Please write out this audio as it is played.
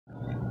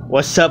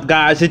What's up,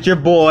 guys? It's your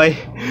boy.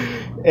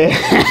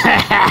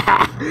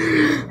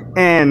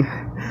 And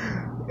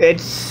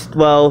it's,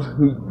 well,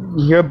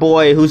 your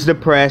boy who's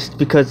depressed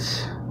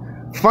because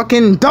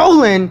fucking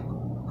Dolan.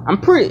 I'm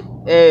pretty,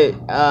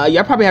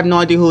 y'all probably have no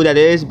idea who that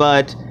is,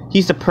 but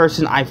he's the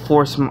person I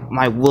forced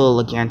my will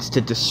against to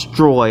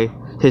destroy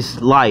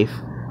his life.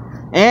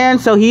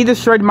 And so he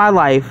destroyed my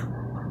life.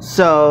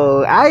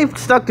 So I've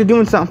stuck to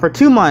doing something for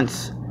 2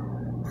 months.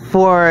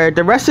 For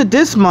the rest of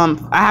this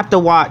month, I have to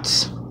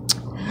watch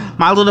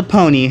My Little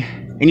Pony.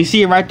 And you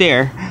see it right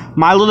there.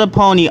 My Little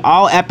Pony,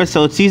 all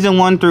episodes, season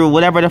 1 through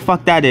whatever the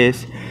fuck that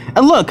is.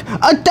 And look,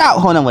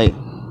 hold on, wait.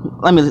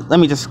 Let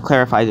me just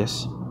clarify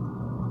this.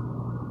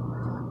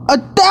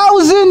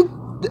 1,000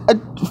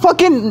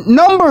 fucking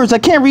numbers. I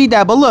can't read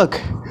that, but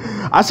look.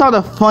 I saw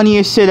the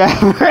funniest shit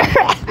ever.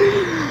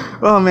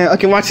 Oh man,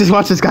 okay, watch this,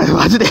 guys.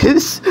 Watch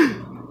this.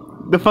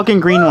 The fucking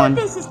green one.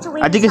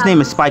 I think his name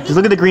is Spike. Just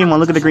look at the green one.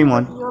 Look at the green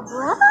one. Your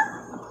brother?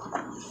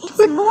 It's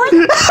more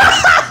than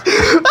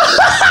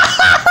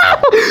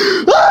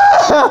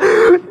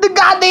the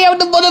goddamn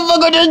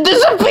motherfucker just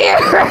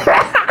disappeared.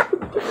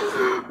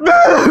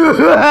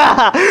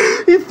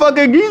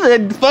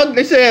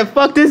 He said,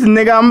 fuck this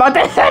nigga, I'm about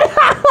to head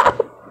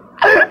out.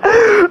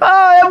 Oh,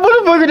 that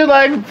motherfucker just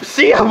like,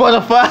 see ya,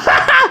 motherfucker.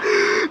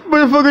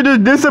 Motherfucker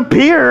just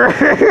disappeared.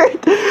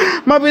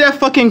 Might be that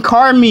fucking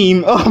car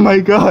meme. Oh my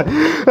god.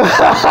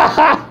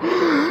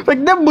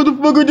 Like, that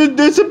motherfucker just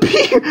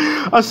disappeared.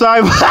 I'm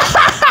sorry.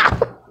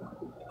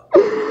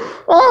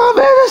 Oh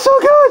man, that's so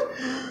good.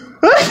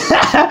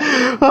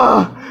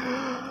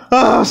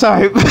 Oh,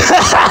 sorry.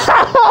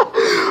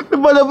 The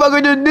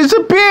motherfucker just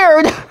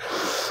disappeared.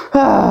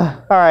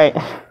 Alright.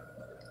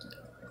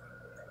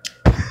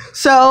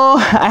 So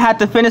I had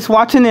to finish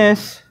watching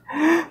this.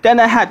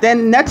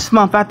 Then next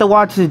month I have to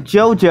watch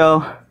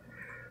JoJo,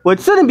 which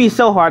shouldn't be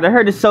so hard. I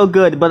heard it's so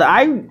good, but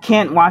I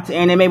can't watch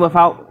anime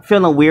without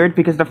feeling weird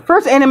because the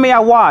first anime I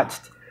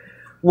watched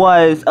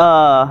was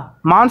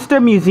Monster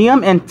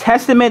Museum and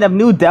Testament of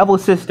New Devil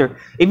Sister.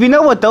 If you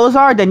know what those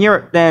are, then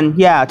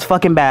yeah, it's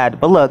fucking bad.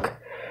 But look,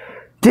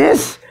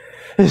 this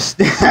is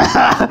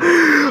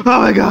oh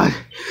my god,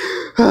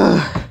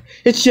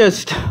 it's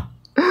just.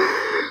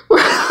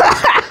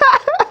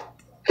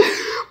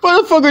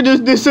 Motherfucker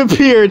just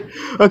disappeared.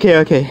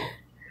 Okay.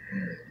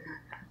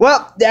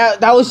 Well,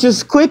 that was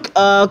just quick.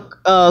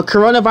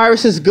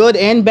 Coronavirus is good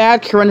and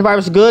bad.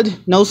 Coronavirus good.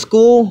 No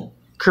school.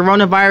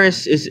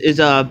 Coronavirus is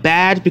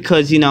bad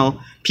because, you know,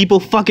 people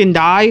fucking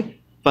die.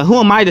 But who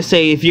am I to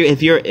say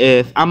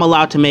if I'm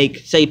allowed to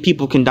say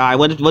people can die?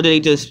 What did they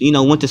just, you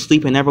know, went to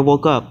sleep and never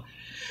woke up?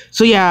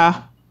 So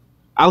yeah,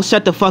 I'll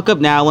shut the fuck up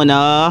now and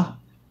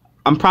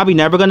I'm probably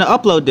never gonna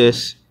upload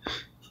this.